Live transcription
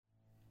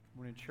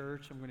Morning,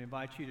 church. I'm going to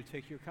invite you to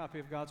take your copy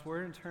of God's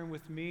Word and turn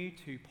with me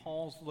to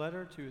Paul's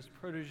letter to his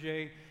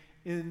protege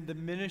in the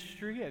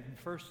ministry at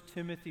 1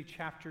 Timothy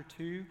chapter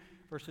 2,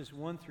 verses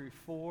 1 through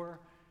 4.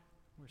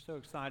 We're so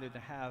excited to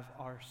have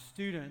our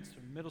students,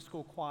 our middle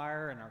school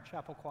choir and our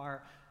chapel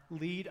choir,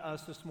 lead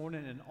us this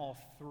morning in all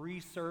three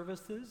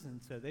services. And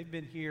so they've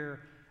been here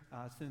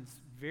since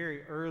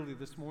very early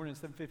this morning,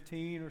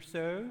 7:15 or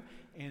so,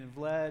 and have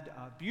led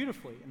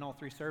beautifully in all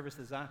three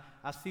services. I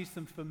see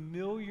some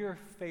familiar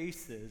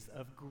faces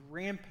of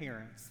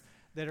grandparents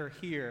that are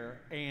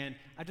here, and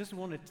I just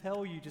want to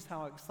tell you just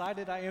how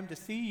excited I am to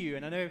see you,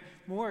 and I know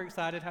more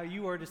excited how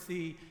you are to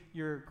see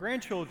your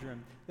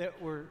grandchildren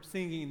that were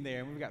singing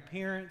there. And we've got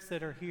parents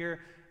that are here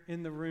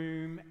in the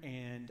room,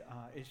 and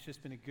it's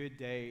just been a good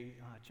day.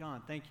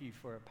 John, thank you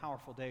for a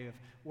powerful day of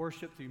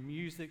worship through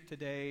music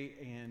today,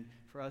 and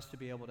for us to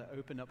be able to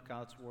open up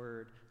God's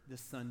Word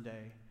this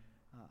Sunday.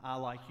 I,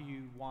 like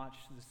you,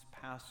 watched this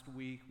past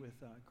week with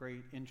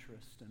great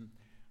interest in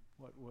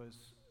what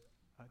was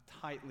a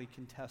tightly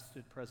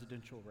contested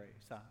presidential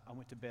race. I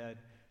went to bed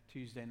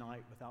Tuesday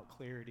night without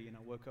clarity, and I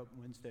woke up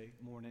Wednesday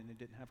morning and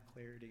didn't have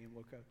clarity, and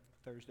woke up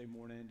Thursday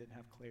morning and didn't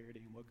have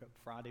clarity, and woke up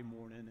Friday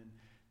morning and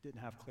didn't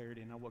have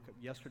clarity, and I woke up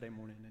yesterday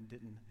morning and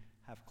didn't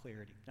have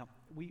clarity. Now,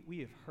 we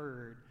have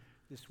heard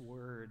this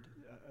word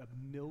a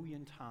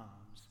million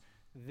times.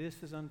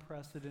 This is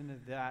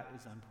unprecedented, that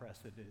is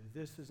unprecedented.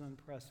 This is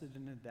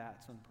unprecedented,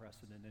 that's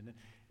unprecedented.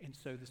 And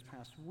so this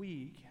past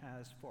week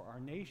has, for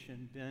our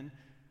nation, been,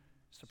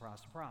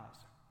 surprise,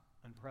 surprise,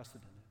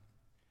 unprecedented.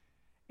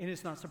 And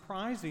it's not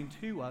surprising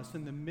to us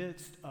in the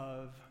midst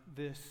of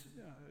this,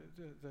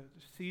 the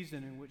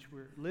season in which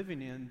we're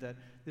living in, that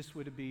this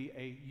would be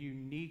a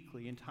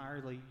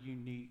entirely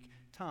unique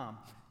time.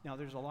 Now,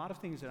 there's a lot of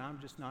things that I'm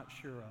just not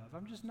sure of.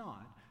 I'm just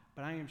not.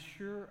 But I am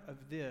sure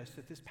of this,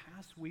 that this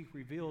past week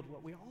revealed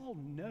what we all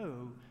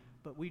know,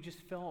 but we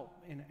just felt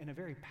in a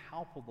very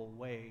palpable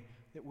way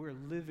that we're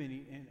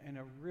living in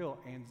a real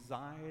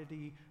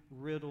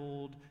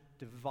anxiety-riddled,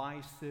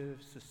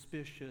 divisive,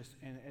 suspicious,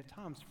 and at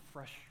times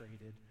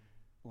frustrated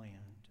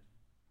land.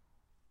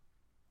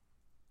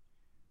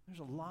 There's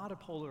a lot of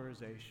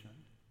polarization.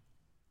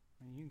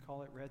 I mean, you can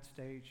call it red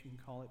states, you can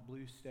call it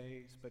blue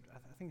states, but I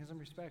think in some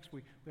respects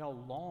we all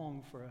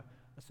long for a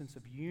sense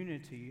of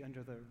unity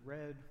under the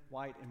red,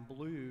 white, and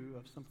blue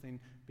of something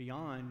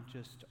beyond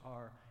just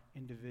our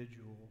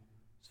individual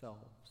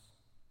selves.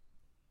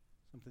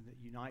 Something that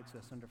unites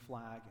us under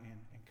flag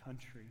and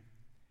country.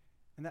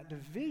 And that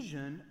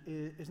division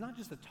is not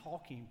just a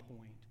talking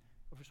point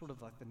for sort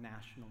of like the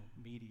national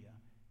media.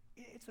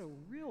 It's a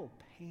real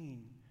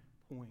pain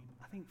point,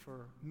 I think,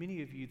 for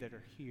many of you that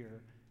are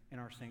here in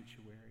our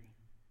sanctuary.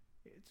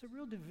 It's a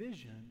real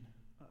division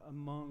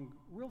among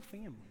real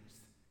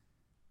families.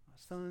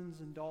 Sons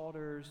and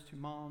daughters to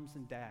moms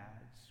and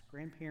dads,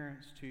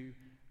 grandparents to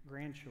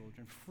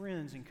grandchildren,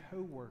 friends and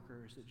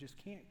co-workers that just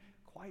can't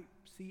quite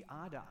see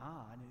eye to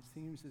eye. And it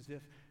seems as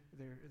if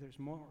there's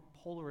more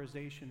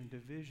polarization and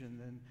division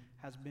than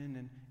has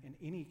been in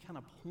any kind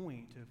of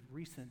point of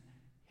recent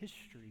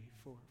history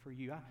for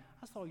you.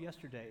 I saw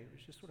yesterday, it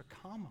was just sort of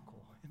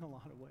comical in a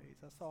lot of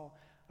ways. I saw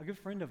a good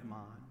friend of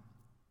mine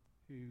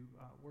who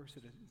works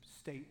at a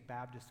state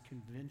Baptist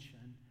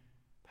convention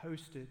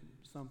posted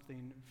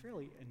something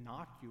fairly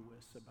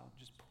innocuous about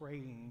just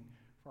praying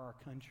for our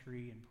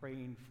country and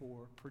praying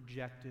for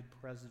projected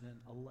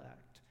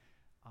President-elect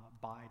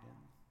Biden.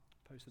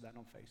 Posted that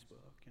on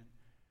Facebook. And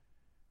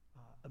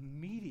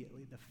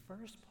immediately, the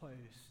first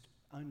post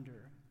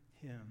under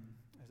him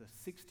as a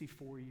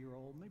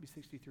 64-year-old, maybe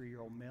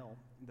 63-year-old male,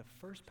 the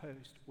first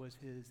post was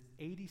his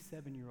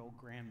 87-year-old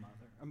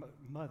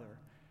mother,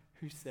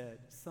 who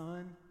said,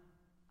 "Son,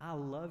 I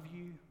love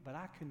you, but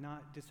I could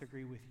not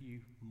disagree with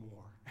you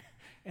more."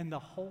 And the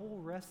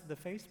whole rest of the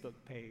Facebook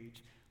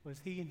page was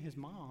he and his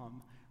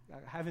mom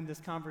having this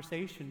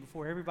conversation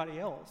before everybody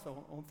else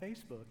on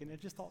Facebook. And I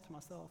just thought to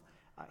myself,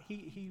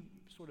 he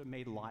sort of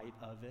made light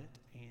of it,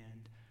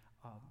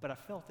 but I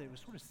felt that it was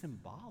sort of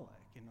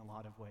symbolic in a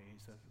lot of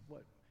ways of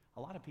what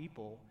a lot of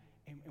people,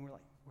 and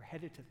we're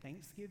headed to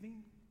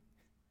Thanksgiving,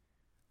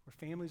 where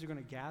families are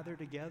going to gather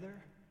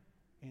together.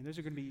 And those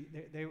are going to be,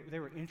 they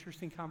were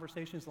interesting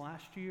conversations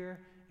last year,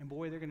 and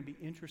boy, they're going to be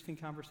interesting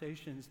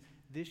conversations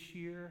this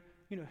year.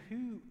 You know,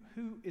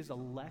 who is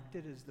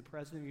elected as the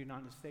President of the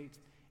United States,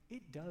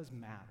 it does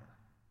matter.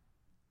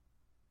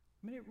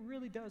 I mean, it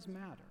really does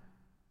matter.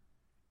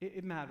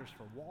 It matters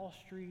for Wall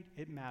Street,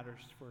 it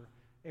matters for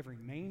every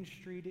main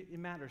street, it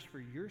matters for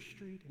your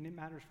street, and it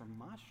matters for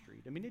my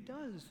street. I mean, it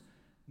does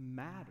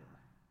matter,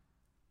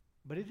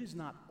 but it is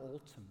not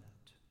ultimate.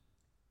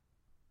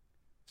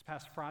 This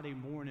past Friday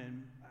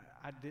morning,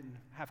 I didn't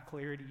have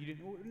clarity.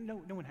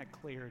 No one had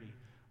clarity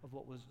of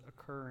what was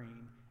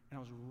occurring, and I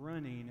was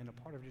running, and a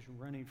part of just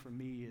running for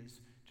me is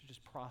to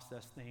just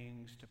process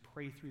things, to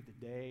pray through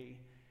the day,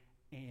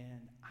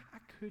 and I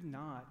could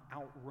not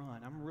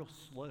outrun. I'm real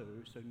slow,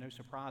 so no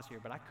surprise here,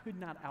 but I could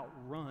not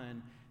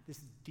outrun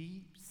this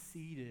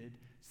deep-seated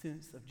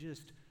sense of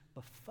just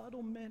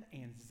befuddlement,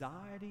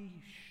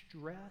 anxiety,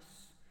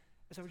 stress,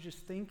 as I was just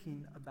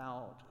thinking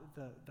about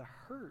the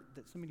hurt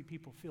that so many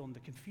people feel and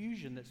the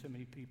confusion that so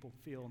many people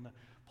feel and the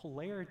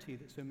polarity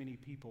that so many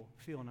people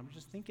feel. And I'm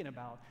just thinking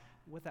about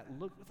what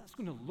that's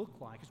going to look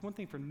like. It's one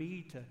thing for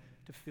me to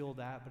feel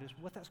that, but it's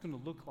what that's going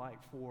to look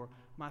like for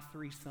my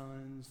 3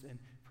 sons and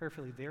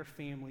prayerfully their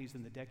families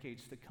in the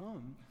decades to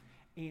come.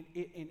 And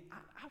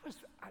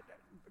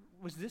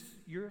was this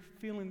your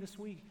feeling this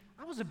week?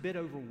 I was a bit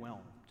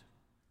overwhelmed.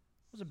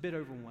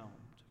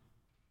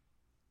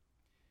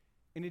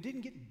 And it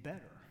didn't get better.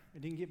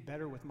 It didn't get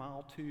better with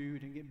mile 2. It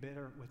didn't get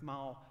better with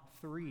mile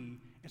 3.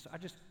 And so I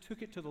just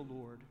took it to the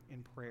Lord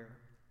in prayer.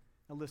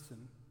 Now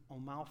listen,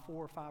 on mile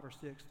 4, 5, or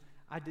 6,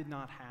 I did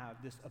not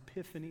have this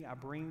epiphany. I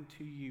bring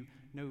to you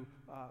no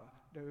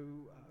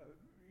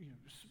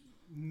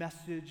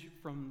message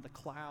from the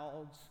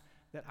clouds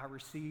that I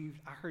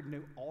received. I heard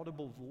no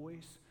audible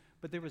voice,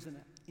 but there was an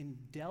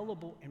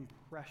indelible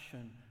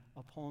impression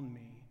upon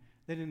me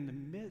that in the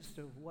midst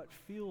of what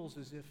feels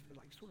as if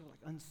sort of like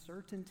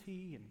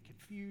uncertainty and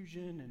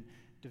confusion and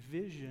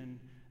division,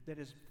 that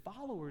as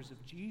followers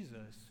of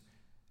Jesus,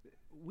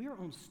 we are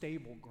on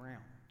stable ground.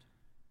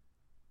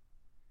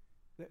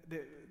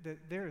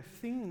 That there are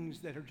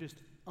things that are just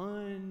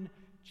unchanged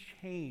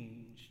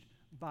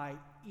by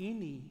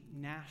any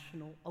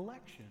national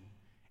election.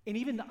 And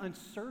even the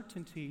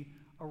uncertainty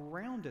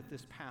around it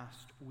this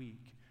past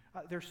week.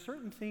 There are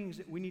certain things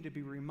that we need to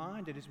be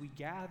reminded as we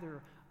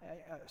gather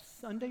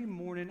Sunday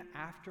morning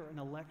after an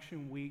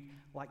election week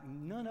like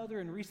none other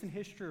in recent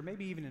history, or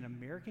maybe even in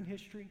American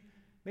history.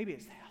 Maybe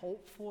it's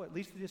helpful, at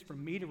least it is for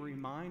me, to be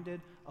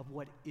reminded of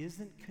what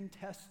isn't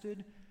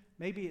contested.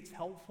 Maybe it's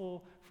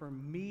helpful for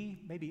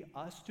me, maybe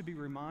us, to be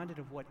reminded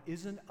of what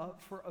isn't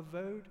up for a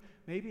vote.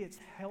 Maybe it's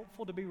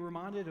helpful to be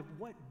reminded of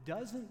what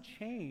doesn't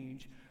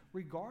change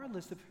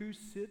regardless of who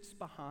sits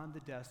behind the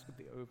desk of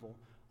the Oval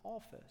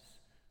Office.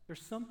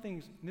 There's some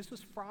things, and this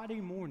was Friday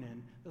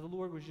morning, that the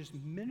Lord was just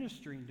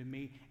ministering to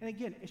me. And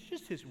again, it's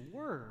just His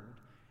Word.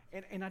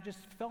 And I just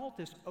felt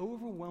this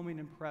overwhelming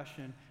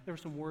impression. There were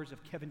some words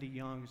of Kevin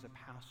DeYoung, who's a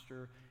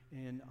pastor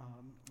in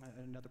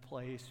another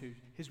place, who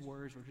his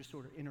words were just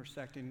sort of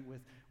intersecting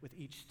with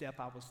each step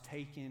I was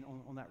taking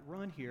on that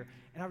run here.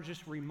 And I was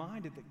just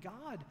reminded that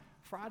God,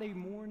 Friday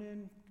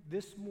morning,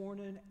 this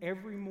morning,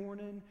 every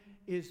morning,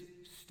 is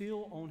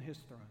still on His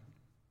throne.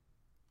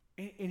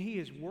 And He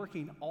is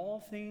working all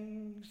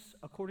things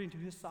according to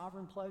His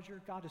sovereign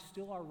pleasure. God is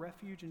still our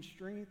refuge and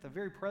strength, a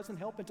very present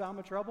help in time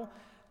of trouble.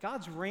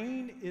 God's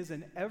reign is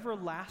an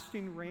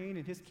everlasting reign,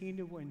 and His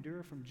kingdom will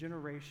endure from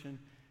generation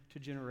to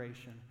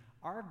generation.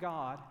 Our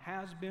God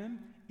has been,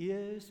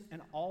 is,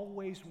 and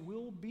always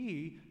will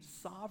be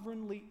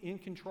sovereignly in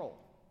control.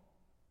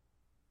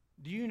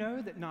 Do you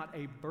know that not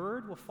a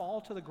bird will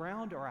fall to the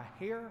ground or a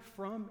hair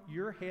from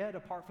your head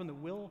apart from the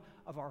will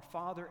of our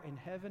Father in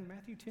heaven?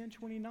 Matthew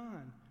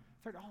 10:29.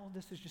 All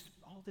this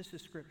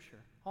is Scripture.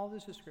 All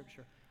this is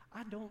Scripture.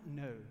 I don't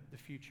know the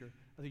future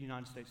of the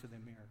United States of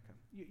America.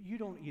 You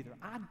don't either.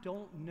 I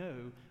don't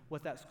know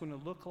what that's going to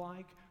look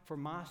like for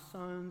my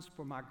sons,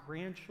 for my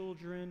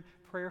grandchildren,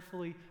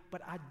 prayerfully,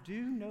 but I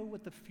do know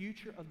what the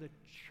future of the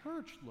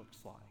church looks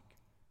like.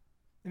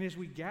 And as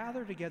we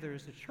gather together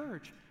as a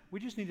church, we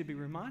just need to be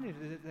reminded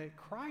that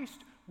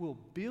Christ will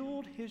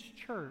build His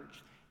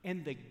church,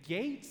 and the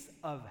gates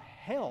of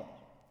hell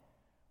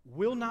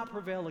will not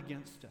prevail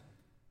against it.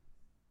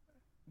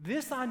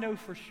 This I know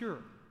for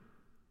sure,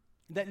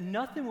 that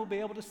nothing will be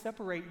able to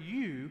separate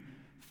you,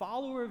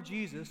 follower of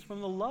Jesus,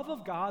 from the love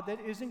of God that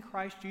is in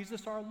Christ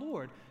Jesus our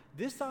Lord.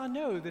 This I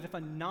know, that if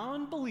a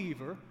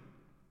non-believer,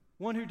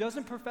 one who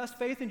doesn't profess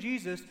faith in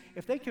Jesus,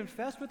 if they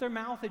confess with their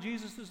mouth that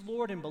Jesus is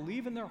Lord and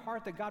believe in their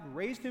heart that God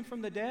raised Him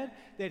from the dead,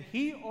 that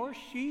he or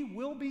she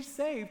will be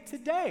saved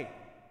today.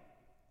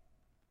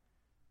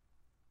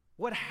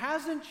 What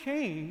hasn't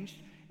changed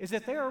is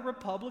that there are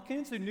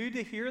Republicans who need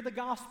to hear the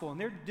gospel,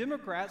 and there are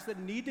Democrats that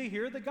need to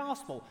hear the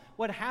gospel.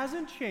 What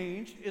hasn't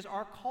changed is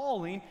our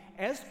calling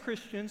as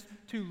Christians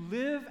to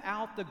live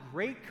out the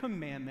Great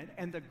Commandment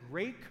and the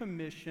Great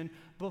Commission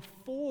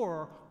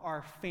before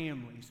our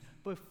families,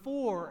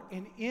 before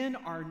and in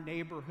our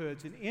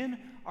neighborhoods and in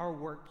our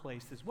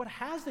workplaces. What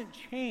hasn't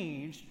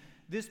changed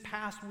this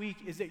past week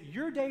is that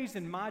your days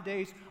and my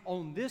days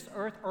on this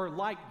earth are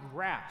like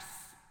grass.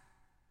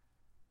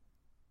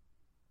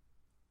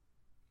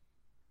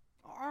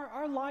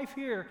 Our life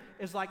here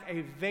is like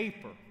a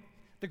vapor.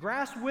 The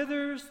grass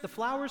withers, the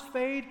flowers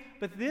fade,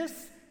 but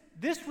this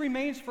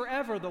remains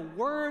forever. The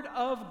Word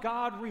of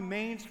God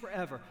remains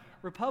forever.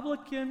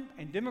 Republican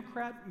and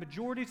Democrat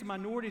majorities and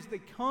minorities, they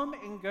come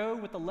and go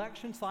with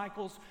election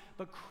cycles,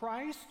 but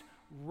Christ's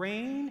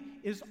reign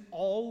is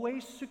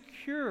always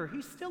secure.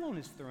 He's still on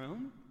His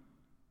throne.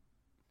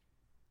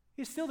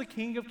 He's still the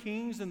King of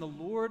Kings and the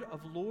Lord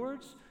of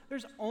Lords.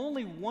 There's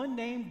only one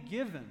name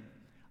given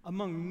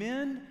among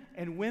men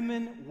and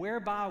women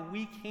whereby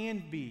we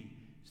can be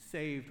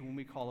saved when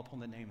we call upon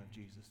the name of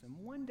Jesus. And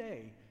one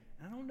day,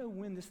 and I don't know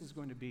when this is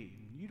going to be,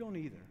 you don't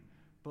either,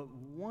 but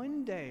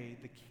one day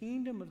the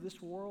kingdom of this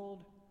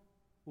world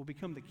will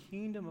become the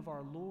kingdom of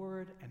our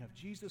Lord and of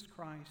Jesus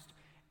Christ,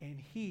 and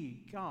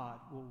he, God,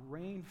 will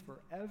reign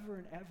forever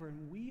and ever,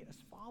 and we as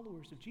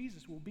followers of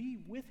Jesus will be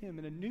with him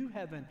in a new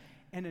heaven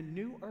and a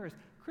new earth.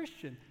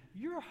 Christian,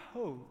 your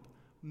hope,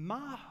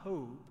 my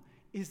hope,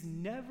 is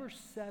never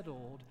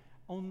settled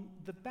on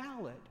the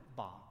ballot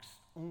box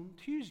on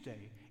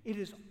Tuesday. It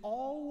is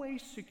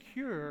always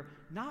secure,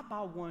 not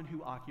by one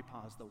who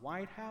occupies the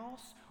White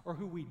House or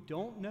who we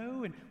don't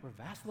know and we're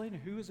vacillating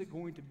who is it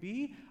going to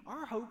be.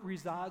 Our hope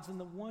resides in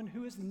the one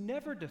who is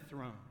never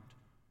dethroned,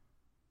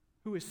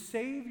 who is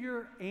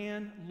Savior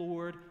and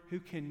Lord, who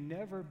can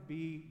never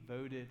be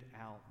voted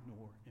out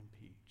nor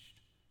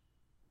impeached.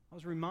 I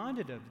was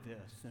reminded of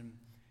this, and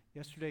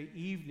yesterday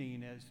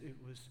evening, as it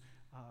was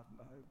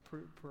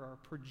for our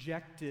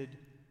projected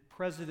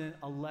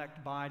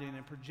President-elect Biden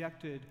and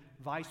projected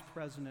Vice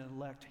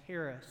President-elect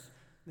Harris,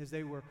 as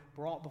they were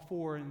brought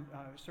before and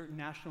certain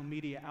national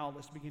media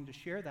outlets began to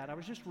share that, I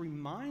was just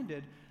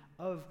reminded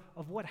of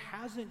what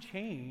hasn't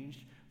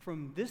changed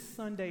from this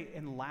Sunday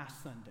and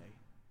last Sunday.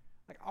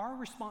 Like, our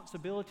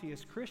responsibility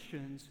as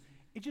Christians,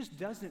 it just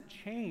doesn't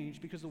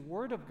change because the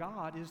Word of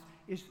God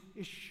is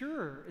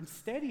sure and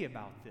steady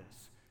about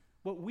this.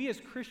 What we as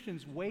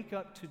Christians wake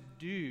up to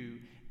do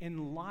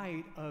in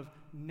light of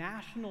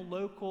national,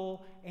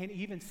 local, and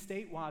even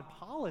statewide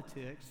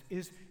politics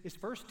is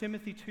 1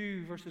 Timothy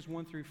 2, verses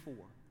 1 through 4.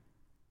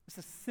 It's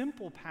a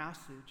simple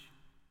passage,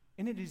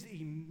 and it is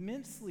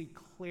immensely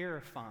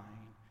clarifying.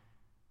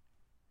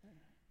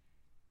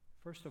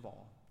 First of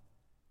all,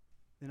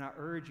 then I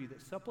urge you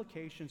that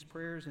supplications,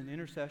 prayers, and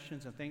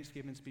intercessions and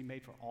thanksgivings be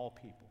made for all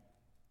people,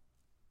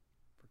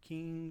 for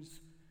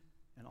kings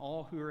and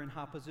all who are in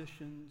high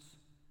positions,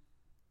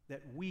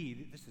 that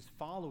we, this is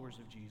followers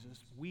of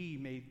Jesus, we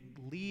may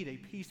lead a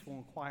peaceful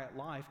and quiet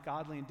life,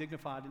 godly and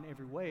dignified in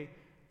every way.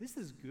 This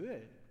is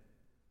good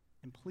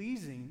and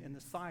pleasing in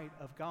the sight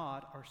of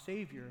God, our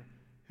Savior,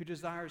 who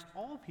desires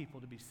all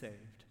people to be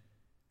saved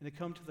and to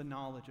come to the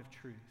knowledge of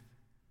truth.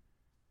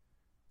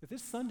 But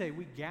this Sunday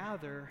we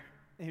gather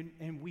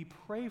and we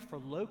pray for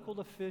local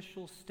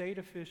officials, state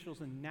officials,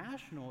 and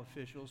national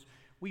officials.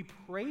 We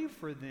pray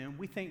for them,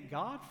 we thank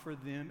God for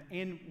them,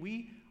 and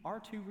we are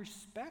to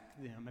respect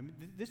them. I mean,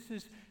 this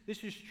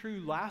is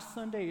true last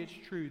Sunday, it's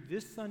true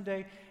this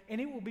Sunday,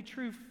 and it will be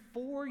true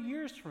 4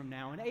 years from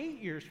now, and 8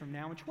 years from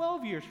now, and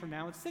 12 years from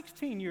now, and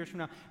 16 years from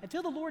now.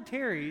 Until the Lord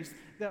tarries,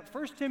 that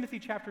 1 Timothy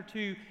chapter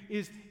 2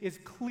 is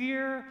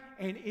clear,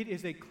 and it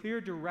is a clear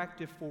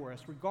directive for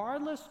us.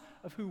 Regardless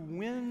of who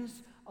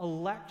wins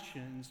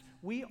elections,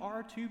 we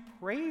are to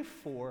pray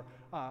for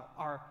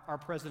our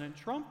President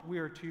Trump. We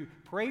are to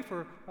pray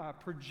for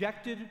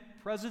projected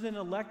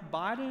President-elect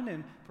Biden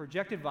and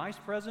projected Vice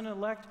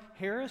President-elect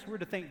Harris. We're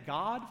to thank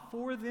God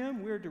for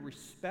them. We're to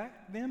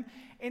respect them.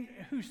 And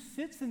who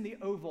sits in the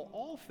Oval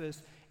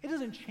Office, it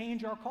doesn't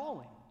change our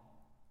calling.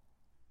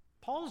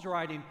 Paul is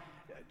writing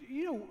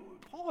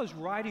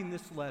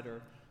this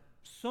letter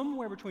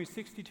somewhere between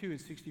 62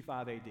 and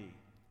 65 AD.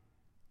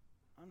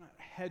 I'm not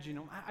hedging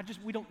on.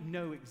 We don't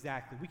know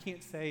exactly. We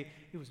can't say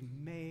it was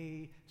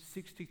May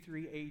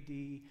 63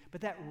 AD,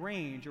 but that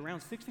range around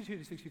 62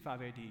 to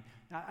 65 AD.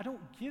 Now, I don't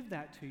give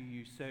that to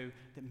you so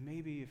that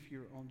maybe if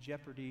you're on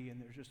Jeopardy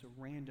and there's just a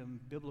random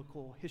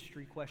biblical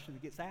history question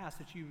that gets asked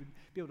that you would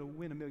be able to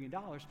win $1 million.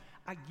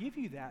 I give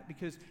you that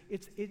because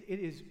it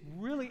is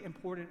really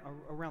important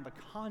around the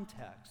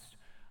context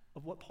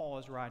of what Paul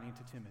is writing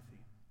to Timothy.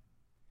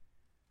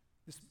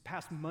 This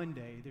past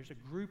Monday, there's a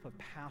group of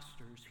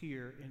pastors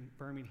here in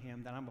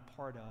Birmingham that I'm a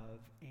part of,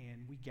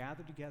 and we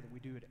gather together. We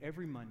do it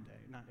every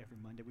Monday. Not every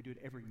Monday, we do it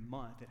every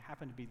month. It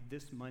happened to be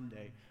this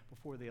Monday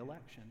before the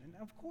election. And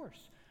of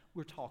course,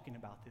 we're talking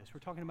about this. We're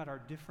talking about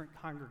our different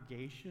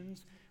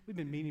congregations. We've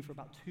been meeting for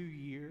about 2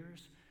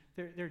 years.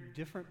 There are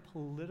different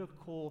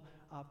political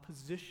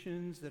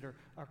positions that are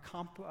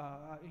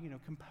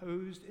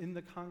composed in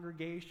the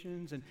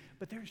congregations,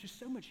 but there's just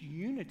so much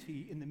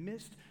unity in the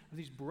midst of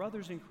these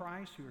brothers in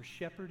Christ who are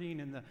shepherding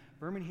in the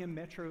Birmingham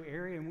metro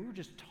area. And we were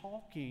just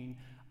talking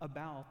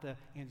about the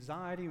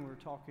anxiety, and we were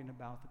talking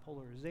about the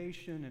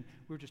polarization, and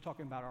we were just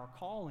talking about our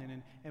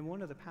calling. And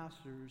one of the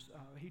pastors,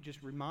 he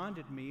just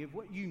reminded me of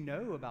what you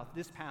know about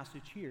this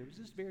passage here. It's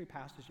this very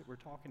passage that we're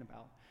talking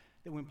about.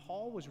 That when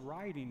Paul was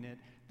writing it,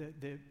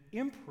 the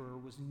emperor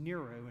was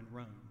Nero in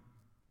Rome.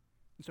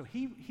 And so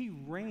he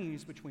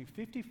reigns between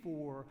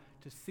 54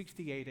 to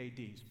 68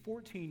 AD,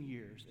 14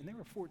 years, and there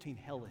were 14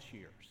 hellish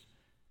years.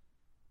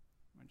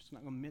 I'm just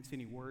not going to mince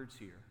any words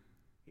here.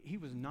 He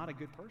was not a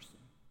good person.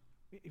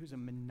 He was a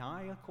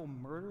maniacal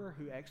murderer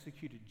who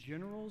executed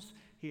generals,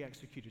 he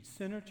executed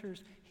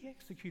senators, he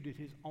executed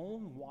his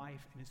own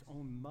wife and his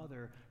own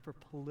mother for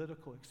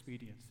political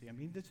expediency. I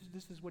mean,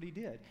 this is what he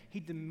did. He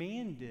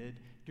demanded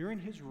during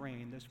his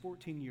reign, those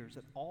 14 years,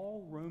 that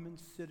all Roman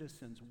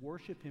citizens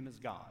worship him as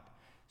God.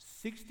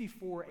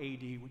 64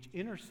 AD, which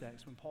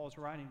intersects when Paul's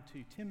writing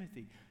to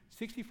Timothy,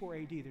 64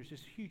 AD, there's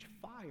this huge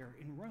fire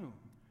in Rome.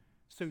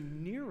 So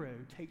Nero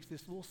takes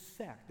this little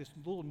sect, this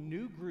little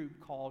new group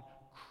called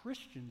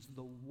Christians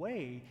the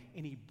way,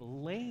 and he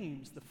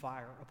blames the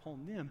fire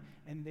upon them,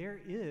 and there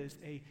is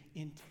a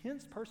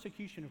intense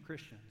persecution of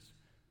Christians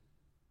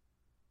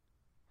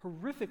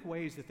horrific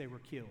ways that they were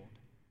killed.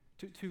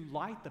 To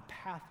light the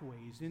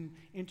pathways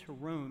into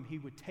Rome,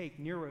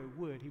 Nero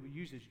would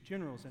use his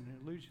generals and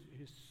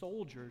his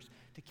soldiers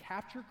to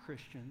capture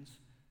Christians,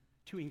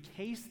 to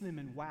encase them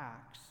in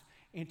wax,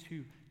 and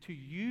to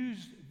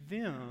use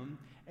them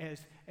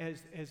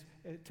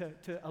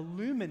to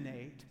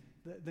illuminate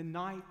the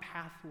night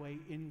pathway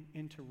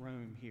into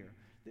Rome here.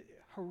 The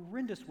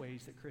horrendous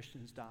ways that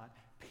Christians died.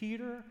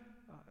 Peter,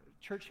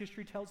 church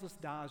history tells us,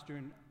 dies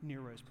during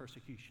Nero's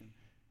persecution.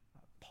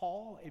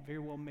 Paul, it very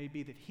well may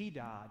be that he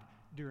died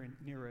during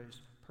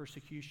Nero's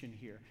persecution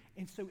here.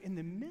 And so in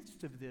the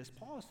midst of this,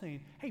 Paul is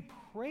saying, hey,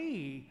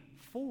 pray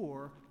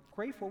for,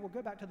 we'll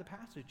go back to the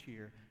passage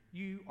here.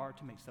 You are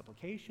to make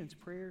supplications,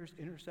 prayers,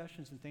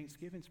 intercessions, and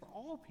thanksgivings for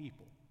all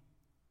people.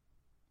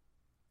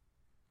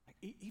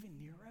 Like, even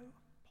Nero,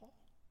 Paul?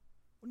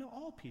 Well, no,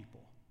 all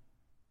people.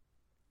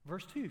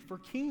 Verse 2, for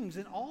kings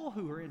and all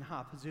who are in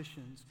high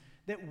positions,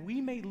 that we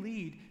may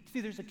lead.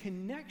 See, there's a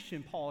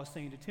connection, Paul is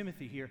saying to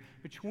Timothy here,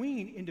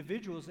 between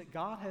individuals that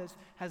God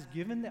has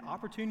given the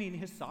opportunity in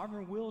his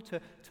sovereign will to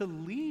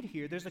lead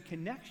here. There's a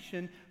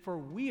connection for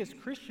we as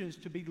Christians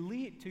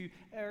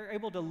are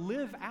able to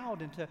live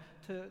out and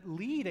to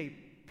lead a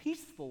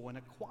peaceful and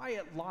a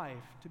quiet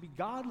life, to be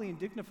godly and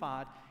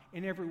dignified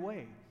in every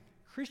way.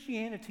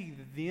 Christianity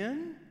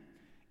then,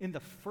 in the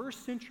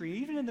first century,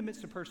 even in the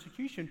midst of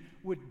persecution,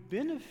 would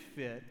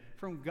benefit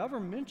from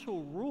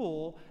governmental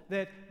rule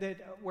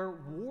where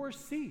war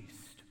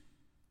ceased.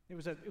 It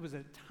was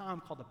a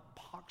time called the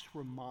Pax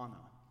Romana,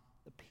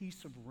 the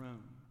peace of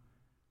Rome.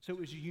 So it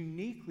was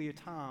uniquely a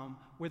time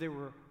where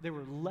there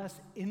were less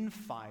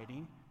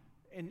infighting,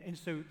 and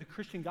so the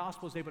Christian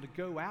gospel is able to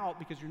go out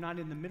because you're not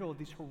in the middle of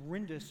these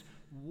horrendous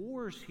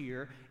wars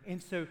here,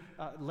 and so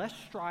less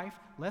strife,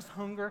 less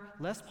hunger,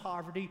 less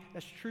poverty.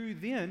 That's true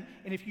then.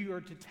 And if you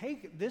are to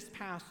take this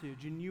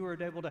passage and you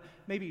are able to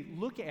maybe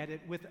look at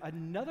it with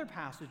another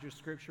passage of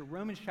Scripture,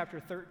 Romans chapter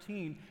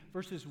 13,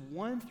 verses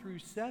 1 through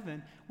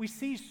 7, we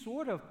see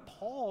sort of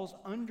Paul's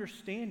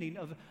understanding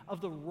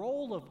of the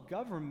role of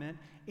government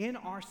in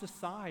our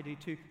society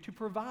to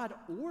provide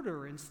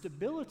order and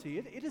stability.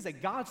 It is a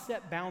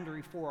God-set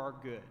boundary for our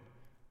good.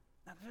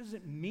 Now, that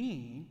doesn't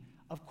mean,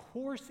 of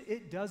course,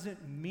 it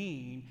doesn't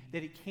mean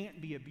that it can't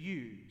be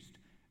abused.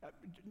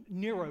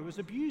 Nero was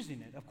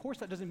abusing it. Of course,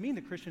 that doesn't mean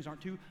that Christians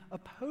aren't to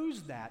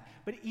oppose that.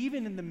 But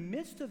even in the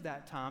midst of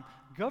that time,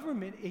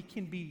 government, it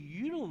can be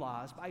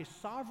utilized by a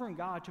sovereign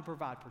God to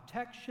provide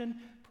protection,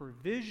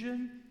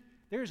 provision.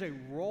 There's a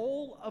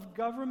role of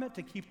government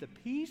to keep the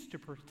peace, to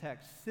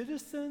protect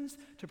citizens,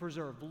 to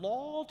preserve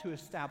law, to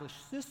establish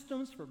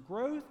systems for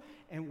growth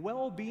and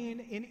well-being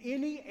in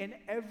any and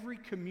every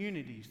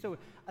community. So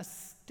a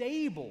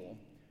stable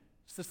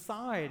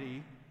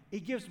society,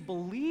 it gives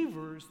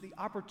believers the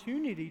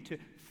opportunity to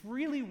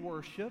freely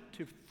worship,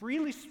 to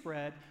freely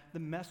spread the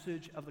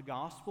message of the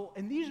gospel.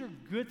 And these are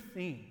good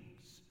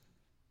things.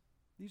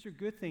 These are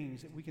good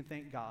things that we can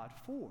thank God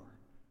for.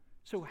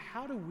 So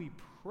how do we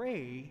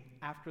pray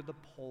after the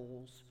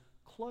polls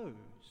close?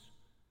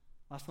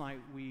 Last night,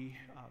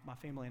 my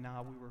family and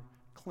I, we were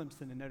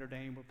Clemson and Notre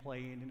Dame were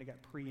playing, and it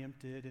got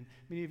preempted. And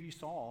many of you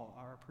saw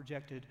our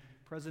projected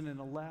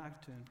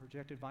president-elect and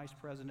projected vice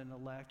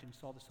president-elect and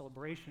saw the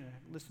celebration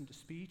and listened to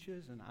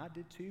speeches, and I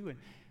did too. And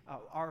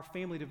our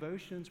family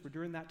devotions were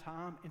during that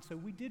time. And so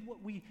we did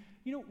what we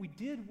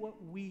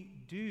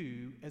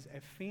do as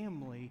a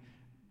family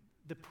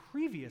the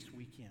previous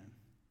weekend.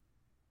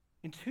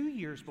 And 2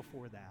 years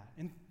before that,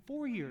 and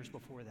 4 years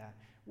before that,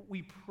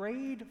 we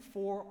prayed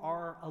for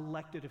our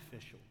elected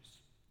officials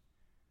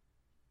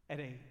at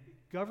a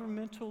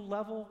governmental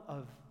level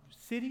of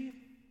city,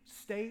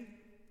 state,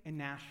 and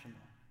national.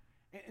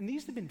 And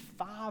these have been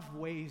 5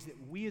 ways that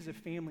we as a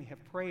family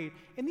have prayed.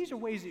 And these are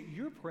ways that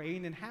you're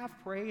praying and have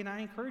prayed. And I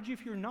encourage you,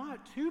 if you're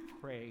not, to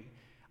pray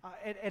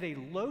at a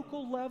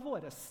local level,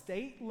 at a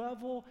state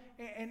level,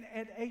 and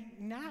at a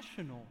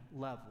national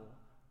level.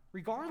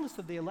 Regardless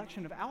of the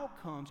election of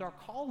outcomes, our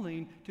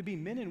calling to be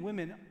men and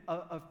women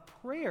of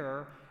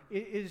prayer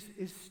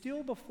is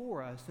still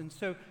before us. And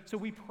so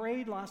we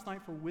prayed last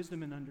night for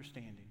wisdom and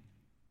understanding.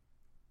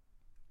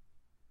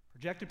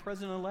 Projected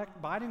President-elect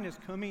Biden is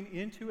coming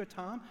into a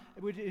time,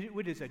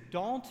 it is a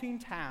daunting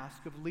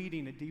task of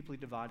leading a deeply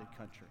divided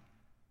country.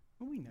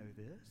 Well, we know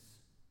this.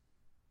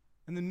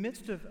 In the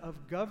midst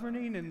of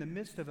governing, in the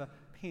midst of a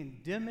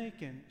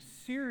pandemic and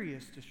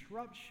serious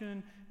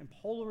disruption and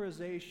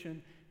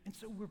polarization, and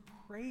so we're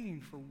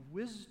praying for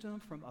wisdom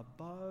from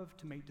above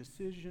to make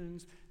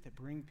decisions that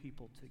bring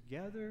people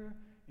together,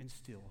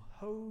 instill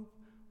hope,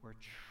 where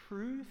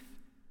truth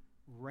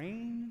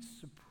reigns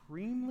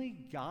supremely,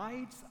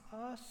 guides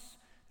us.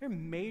 There are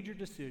major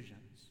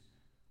decisions.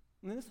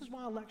 And this is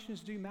why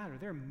elections do matter.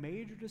 There are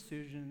major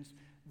decisions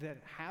that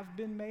have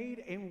been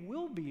made and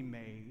will be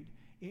made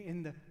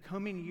in the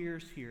coming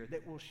years here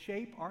that will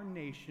shape our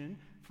nation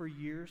for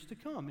years to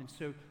come. And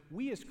so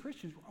we as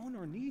Christians, we're on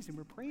our knees and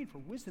we're praying for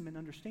wisdom and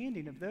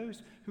understanding of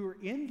those who are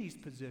in these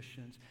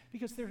positions,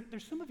 because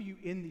there's some of you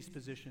in these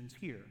positions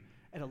here.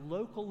 at a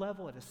local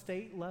level, at a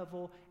state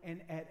level,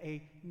 and at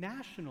a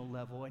national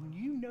level. And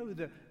you know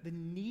the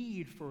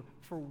need for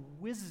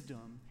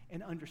wisdom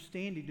and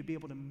understanding to be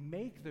able to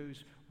make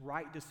those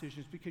right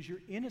decisions, because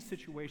you're in a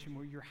situation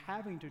where you're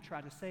having to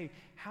try to say,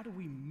 how do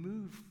we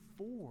move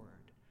forward?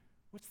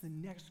 What's the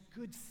next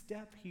good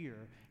step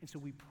here? And so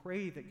we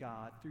pray that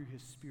God, through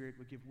his Spirit,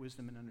 would give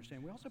wisdom and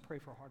understanding. We also pray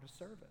for a heart of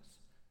service.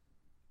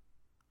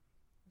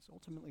 It's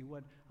ultimately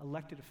what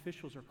elected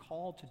officials are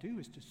called to do,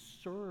 is to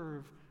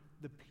serve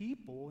the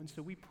people. And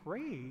so we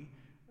pray,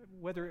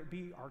 whether it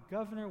be our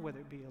governor, whether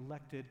it be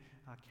elected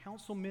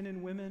councilmen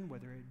and women,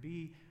 whether it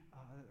be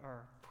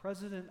our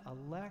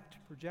president-elect,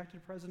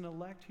 projected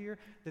president-elect here,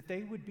 that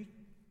they would be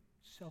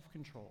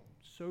self-controlled,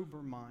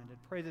 sober-minded.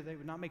 Pray that they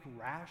would not make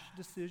rash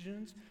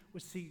decisions,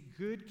 would seek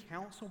good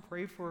counsel.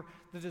 Pray for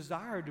the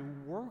desire to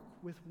work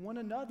with one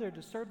another,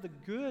 to serve the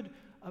good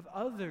of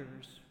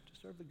others,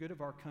 to serve the good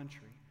of our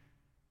country.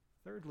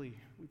 Thirdly,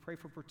 we pray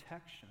for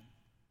protection.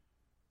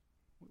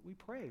 We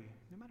pray,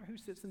 no matter who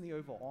sits in the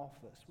Oval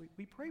Office,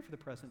 we pray for the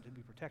president to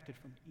be protected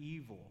from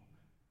evil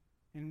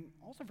and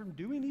also from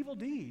doing evil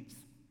deeds,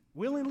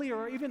 willingly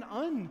or even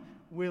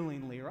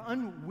unwillingly or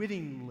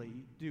unwittingly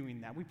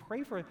doing that. We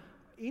pray for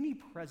any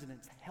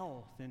president's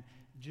health and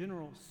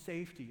general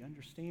safety,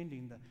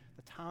 understanding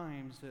the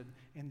times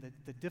and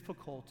the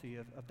difficulty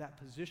of that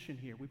position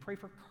here. We pray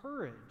for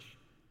courage.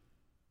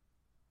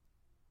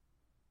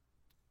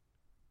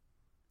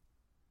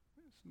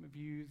 Some of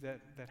you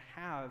that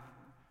have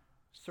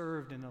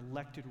served in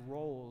elected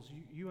roles,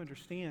 you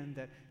understand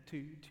that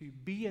to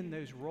be in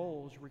those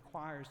roles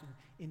requires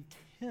an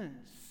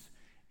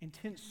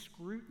intense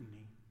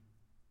scrutiny.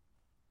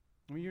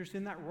 When you're just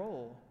in that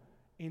role,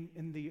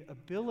 in the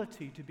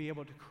ability to be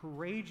able to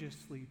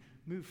courageously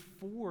move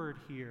forward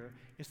here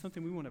is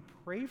something we want to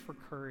pray for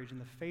courage in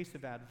the face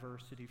of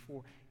adversity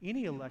for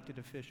any elected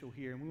official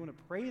here. And we want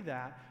to pray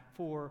that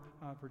for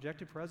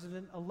projected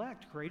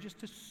president-elect, courageous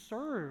to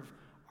serve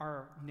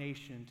our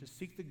nation, to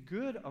seek the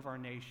good of our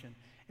nation.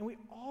 And we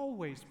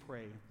always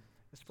pray,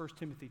 as 1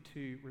 Timothy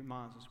 2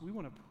 reminds us, we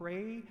want to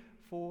pray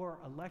for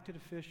elected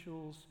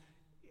officials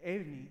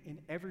in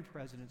every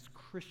president's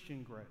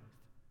Christian growth.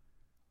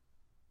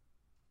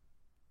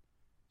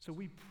 So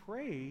we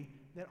pray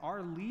that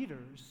our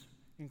leaders,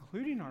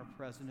 including our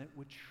president,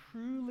 would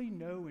truly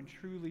know and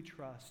truly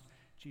trust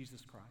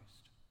Jesus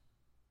Christ.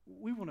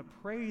 We want to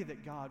pray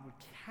that God would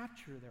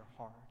capture their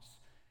hearts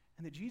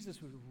and that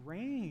Jesus would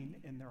reign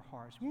in their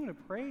hearts. We want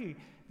to pray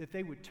that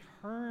they would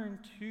turn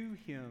to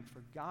him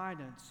for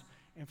guidance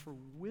and for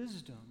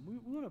wisdom. We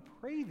want to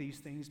pray these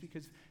things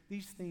because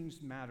these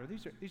things matter.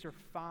 These are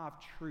 5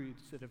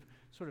 truths that have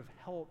sort of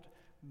helped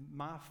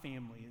my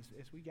family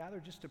as we gather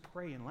just to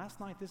pray. And last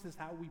night, this is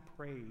how we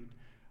prayed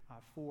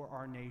for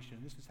our nation.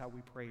 This is how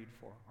we prayed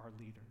for our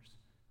leaders.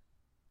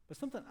 But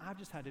something I've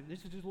just had to, this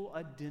is just a little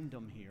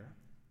addendum here,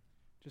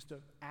 just to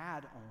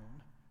add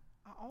on.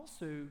 I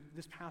also,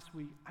 this past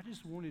week, I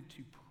just wanted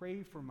to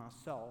pray for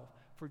myself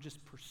for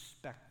just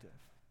perspective.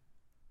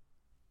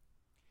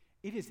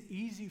 It is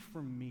easy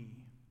for me,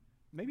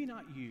 maybe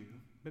not you,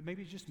 but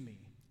maybe it's just me.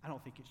 I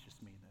don't think it's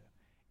just me, though.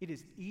 It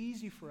is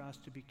easy for us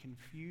to be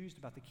confused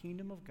about the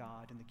kingdom of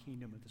God and the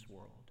kingdom of this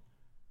world.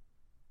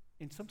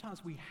 And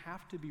sometimes we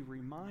have to be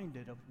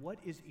reminded of what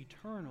is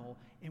eternal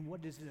and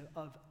what is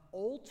of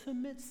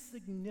ultimate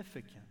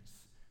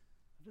significance.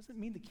 It doesn't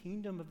mean the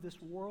kingdom of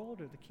this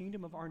world or the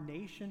kingdom of our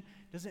nation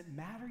doesn't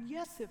matter.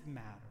 Yes, it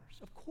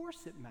matters. Of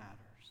course it matters.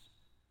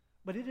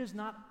 But it is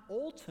not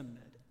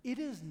ultimate. It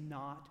is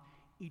not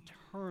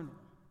eternal.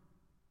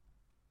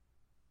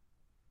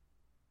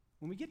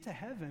 When we get to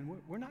heaven,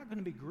 we're not going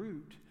to be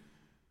grouped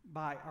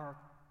by our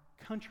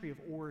country of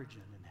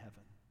origin in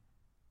heaven.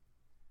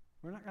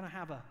 We're not going to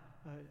have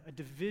a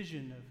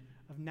division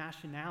of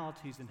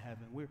nationalities in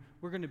heaven.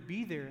 We're going to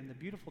be there in the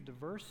beautiful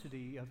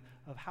diversity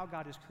of how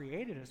God has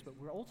created us, but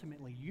we're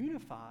ultimately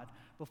unified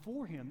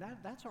before him.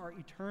 That's our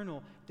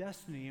eternal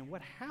destiny. And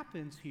what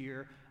happens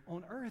here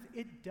on earth,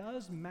 it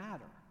does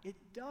matter. It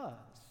does.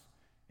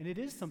 And it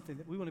is something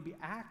that we want to be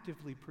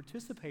actively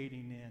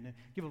participating in and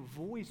give a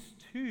voice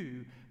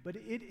to, but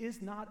it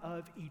is not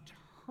of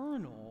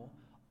eternal,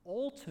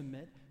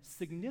 ultimate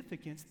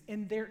significance,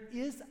 and there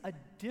is a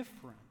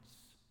difference.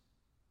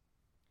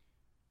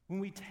 When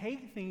we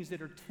take things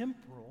that are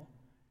temporal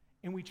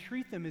and we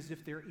treat them as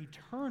if they're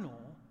eternal,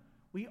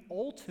 we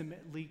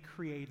ultimately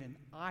create an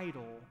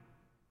idol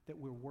that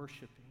we're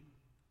worshiping.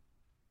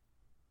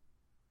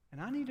 And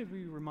I need to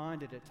be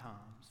reminded at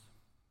times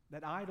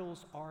that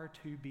idols are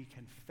to be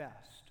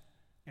confessed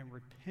and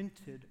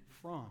repented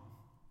from.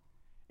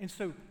 And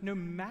so no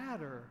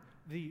matter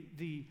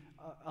the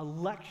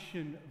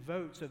election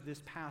votes of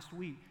this past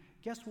week,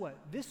 guess what?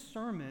 This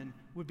sermon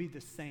would be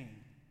the same.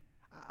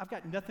 I've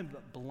got nothing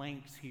but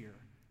blanks here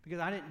because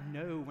I didn't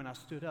know when I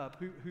stood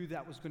up who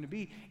that was going to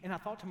be. And I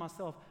thought to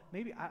myself,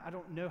 maybe I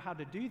don't know how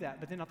to do that.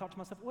 But then I thought to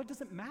myself, well, it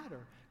doesn't matter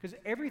because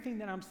everything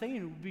that I'm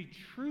saying would be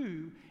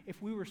true if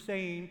we were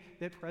saying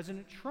that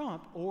President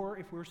Trump or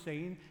if we were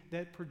saying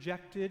that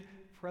projected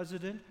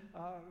President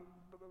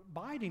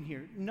abiding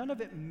here. None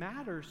of it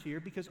matters here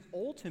because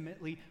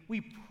ultimately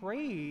we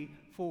pray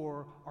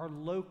for our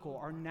local,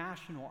 our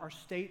national, our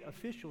state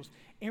officials,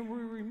 and we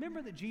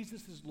remember that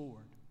Jesus is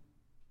Lord.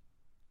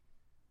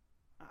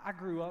 I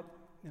grew up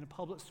in a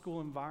public school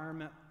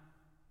environment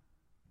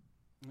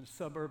in a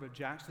suburb of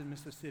Jackson,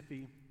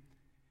 Mississippi,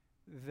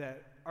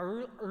 that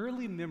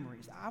early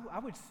memories, I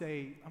would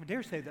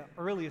dare say the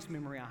earliest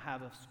memory I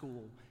have of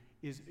school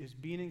is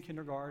being in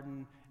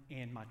kindergarten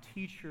and my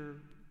teacher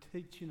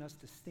teaching us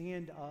to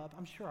stand up.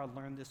 I'm sure I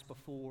learned this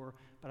before,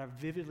 but I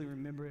vividly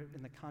remember it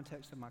in the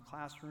context of my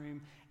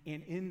classroom,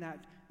 and in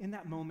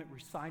that moment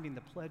reciting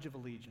the Pledge of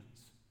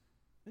Allegiance.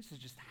 This is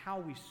just how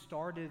we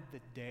started the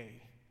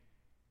day.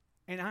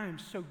 And I am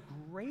so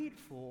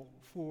grateful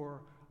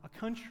for a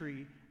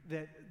country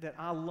that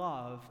I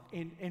love.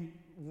 And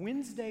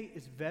Wednesday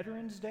is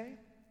Veterans Day.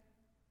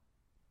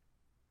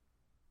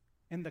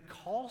 And the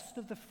cost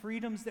of the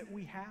freedoms that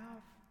we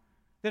have,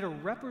 that are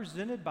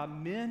represented by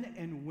men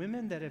and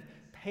women that have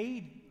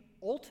paid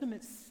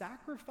ultimate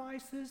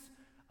sacrifices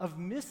of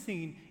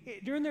missing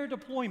during their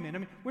deployment. I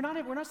mean, we're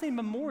not saying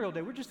Memorial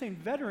Day, we're just saying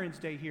Veterans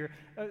Day here.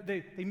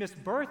 They miss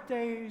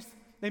birthdays,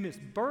 they miss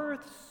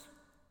births,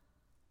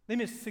 they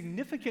miss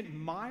significant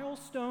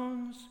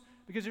milestones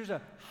because there's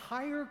a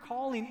higher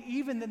calling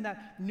even than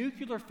that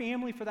nuclear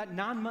family for that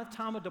 9-month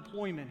time of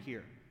deployment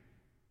here.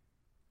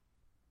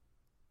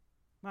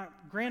 My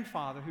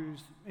grandfather,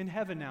 who's in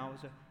heaven now,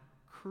 is a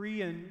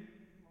Korean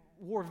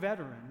War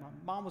veteran. My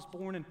mom was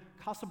born in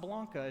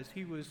Casablanca as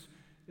he was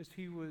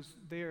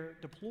there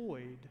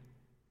deployed.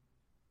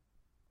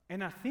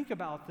 And I think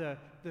about the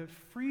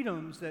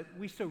freedoms that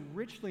we so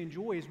richly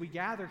enjoy as we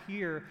gather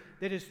here,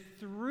 that is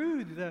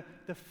through the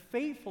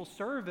faithful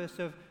service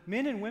of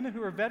men and women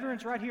who are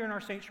veterans right here in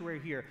our sanctuary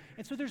here.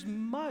 And so there's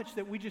much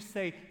that we just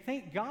say,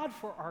 thank God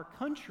for our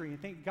country,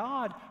 and thank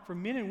God for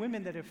men and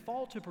women that have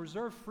fought to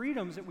preserve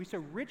freedoms that we so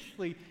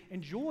richly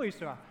enjoy.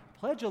 So I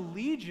pledge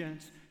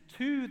allegiance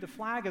to the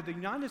flag of the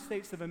United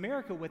States of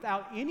America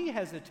without any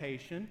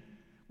hesitation,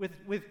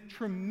 with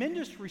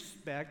tremendous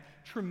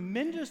respect,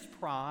 tremendous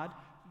pride,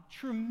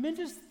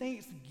 tremendous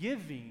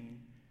thanksgiving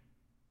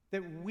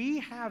that we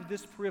have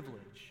this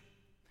privilege.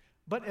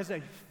 But as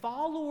a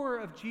follower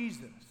of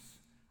Jesus,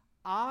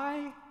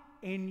 I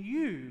and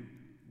you,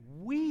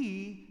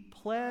 we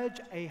pledge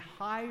a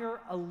higher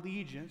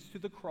allegiance to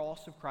the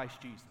cross of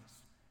Christ Jesus.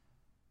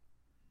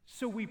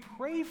 So we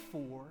pray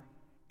for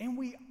and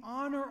we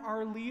honor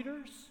our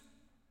leaders.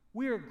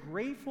 We are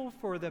grateful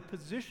for the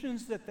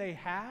positions that they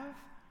have.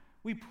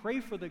 We pray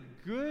for the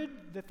good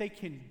that they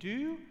can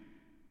do.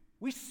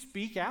 We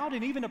speak out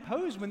and even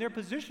oppose when there are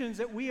positions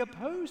that we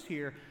oppose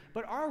here.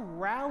 But our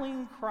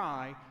rallying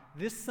cry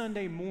this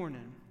Sunday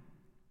morning,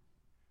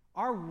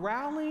 our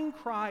rallying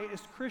cry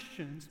as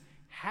Christians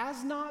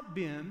has not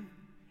been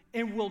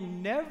and will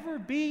never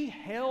be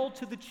held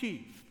to the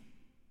chief.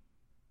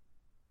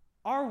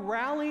 Our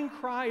rallying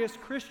cry as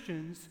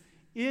Christians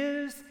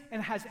is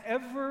and has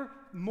ever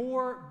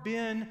more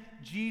been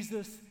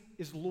Jesus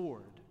is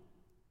Lord.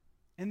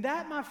 And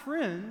that, my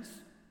friends,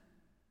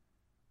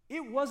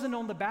 it wasn't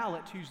on the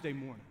ballot Tuesday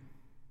morning.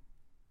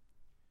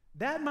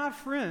 That, my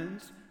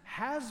friends,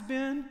 has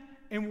been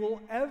and will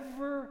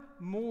ever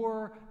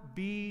more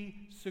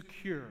be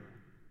secure.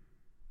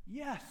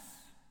 Yes.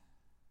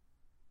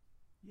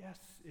 Yes,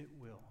 it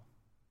will.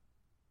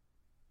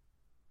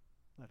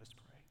 Let us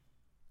pray.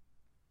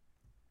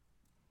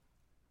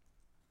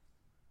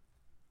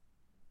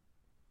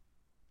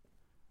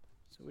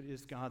 So it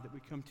is, God, that we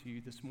come to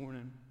you this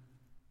morning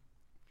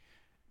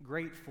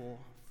grateful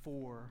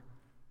for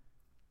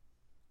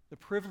the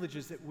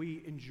privileges that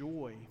we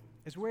enjoy.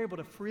 As we're able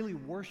to freely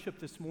worship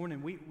this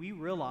morning, we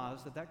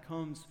realize that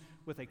comes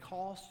with a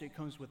cost, it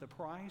comes with a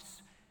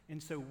price,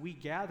 and so we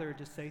gather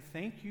to say,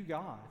 thank you,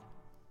 God,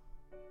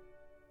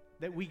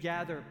 that we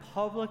gather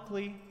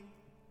publicly,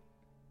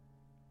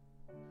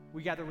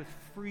 we gather with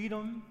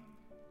freedom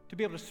to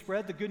be able to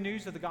spread the good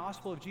news of the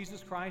gospel of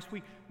Jesus Christ.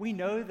 We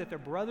know that there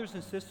are brothers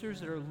and sisters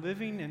that are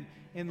living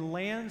in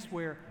lands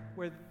where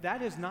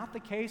that is not the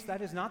case,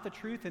 that is not the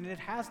truth, and it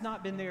has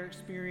not been their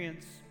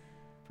experience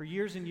for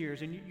years and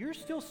years. And you're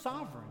still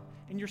sovereign,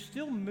 and you're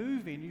still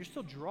moving, and you're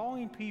still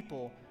drawing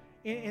people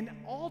in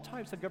all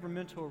types of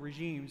governmental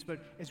regimes. But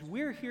as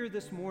we're here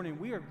this morning,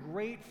 we are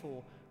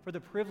grateful for the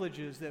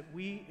privileges that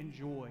we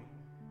enjoy.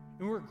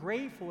 And we're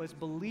grateful as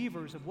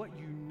believers of what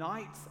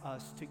unites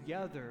us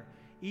together,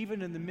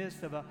 even in the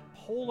midst of a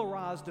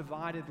polarized,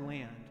 divided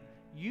land.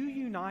 You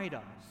unite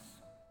us,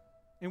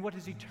 and what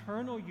is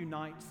eternal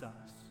unites us.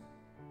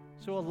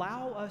 So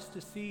allow us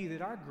to see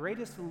that our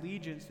greatest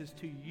allegiance is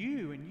to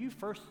you, and you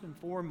first and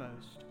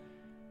foremost,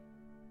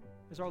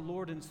 as our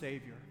Lord and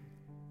Savior.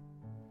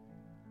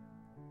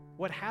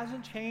 What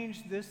hasn't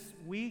changed this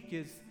week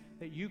is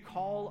that you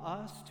call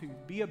us to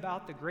be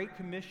about the Great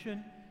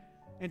Commission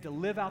and to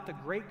live out the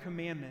Great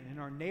Commandment in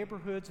our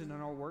neighborhoods and in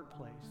our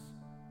workplace.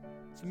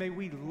 So may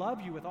we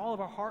love you with all of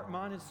our heart,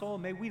 mind, and soul.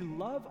 May we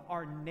love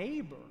our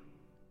neighbor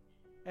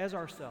as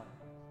ourselves.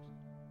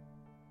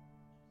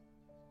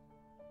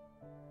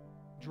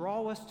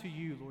 Draw us to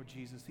you, Lord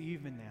Jesus,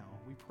 even now.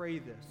 We pray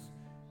this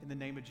in the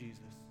name of Jesus.